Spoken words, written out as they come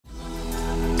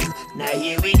Now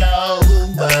here we go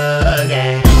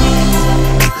again.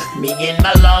 Me and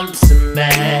my lonesome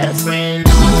ass friend.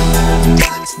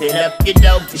 Spin up your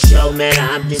dope for show, man,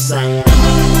 I'm just saying.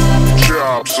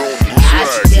 Jobs on the track. I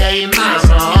should tell you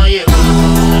mama on you.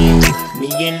 Me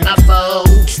and my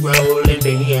folks rolling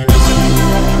being.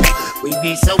 We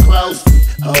be so close,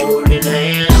 holding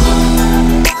hands.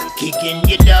 Kicking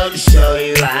your door to show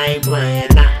you I ain't playing.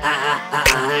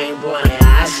 I ain't playing.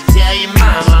 I should tell you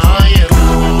mama on you.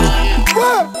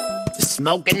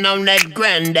 Smoking on that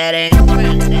granddaddy.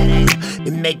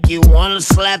 It make you wanna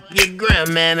slap your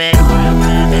grandmammy.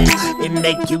 It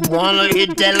make you wanna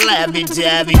hit that laffy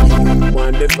taffy.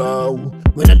 Wonderful.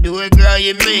 When I do it, girl,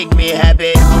 you make me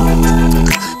happy.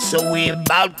 So we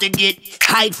about to get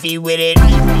hyphy with it.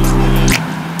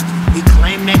 You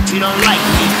claim that you don't like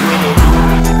me with it.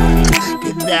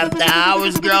 'Cause after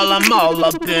hours, girl, I'm all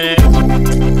up in it.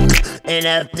 And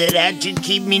after that, you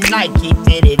keep me Nike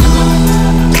fitted.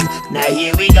 Now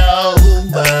here we go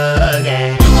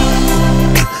again.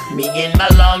 Me and my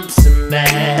lonesome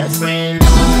ass friend.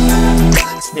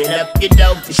 Spin up your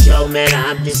dope for show, man,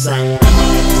 I'm just saying.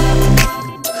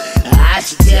 I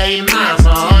should tell you mama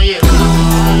on you.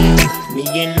 Me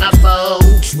and my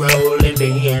folks rolling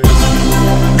being.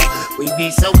 We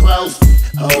be so close,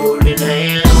 holding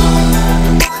hands.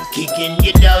 Kicking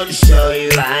your door to show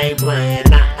you I ain't playing.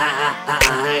 I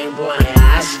ain't playing.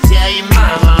 I should tell you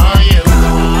mama on you.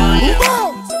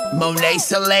 Monet,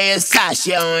 Soleil,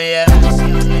 Sasha on ya.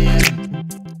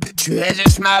 Treasure,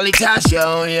 Smiley, Tasha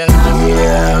on ya.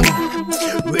 Yeah.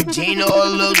 Regina or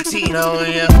Lutina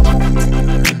on ya.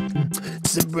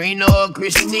 Sabrina or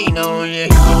Christina on ya.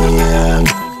 Yeah.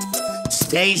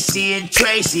 Stacy and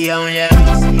Tracy on ya.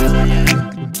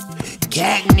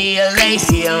 Cagney or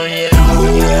Lacey on ya.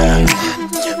 Yeah.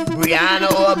 Brianna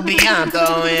or Bianca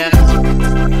on ya.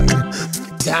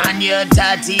 Tanya,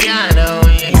 Tatiana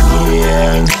on ya.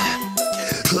 Yeah.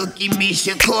 Cookie,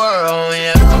 Misha, Cora on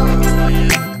ya.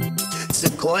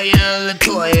 Sequoia and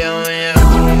Latoya on ya.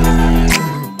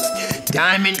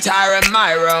 Diamond, Tyra,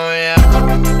 Myra on ya.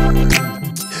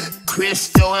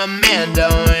 Crystal, Amanda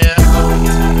on ya.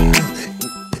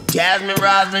 Jasmine,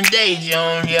 Roslyn, Deja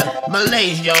on ya.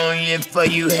 Malaysia on ya. For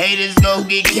you haters, go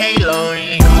get Kayla on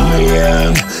ya.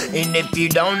 Yeah. And if you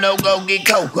don't know, go get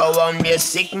Coco on ya.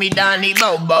 Sick me Donnie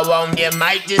Bobo on ya.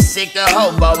 Might just sick a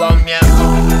hobo on ya.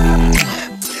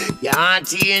 Your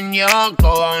auntie and your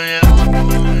uncle on ya.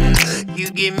 You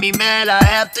get me mad, I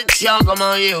have to chunk 'em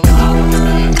on you.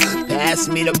 Pass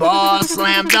me the ball,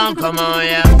 slam dunk 'em on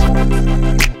ya.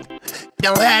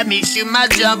 Don't have me shoot my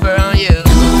jumper on you.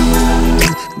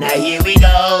 Now here we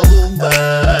go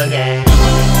again.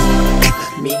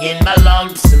 Me and my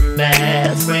lonesome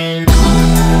ass friend.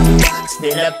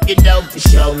 Spin up your dope for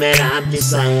show, man, I'm just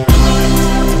saying.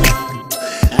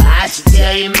 I should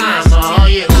tell you mama on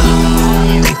you.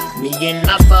 Me and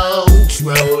my folks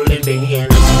rolling being.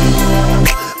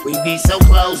 We be so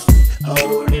close,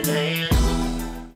 holding hands.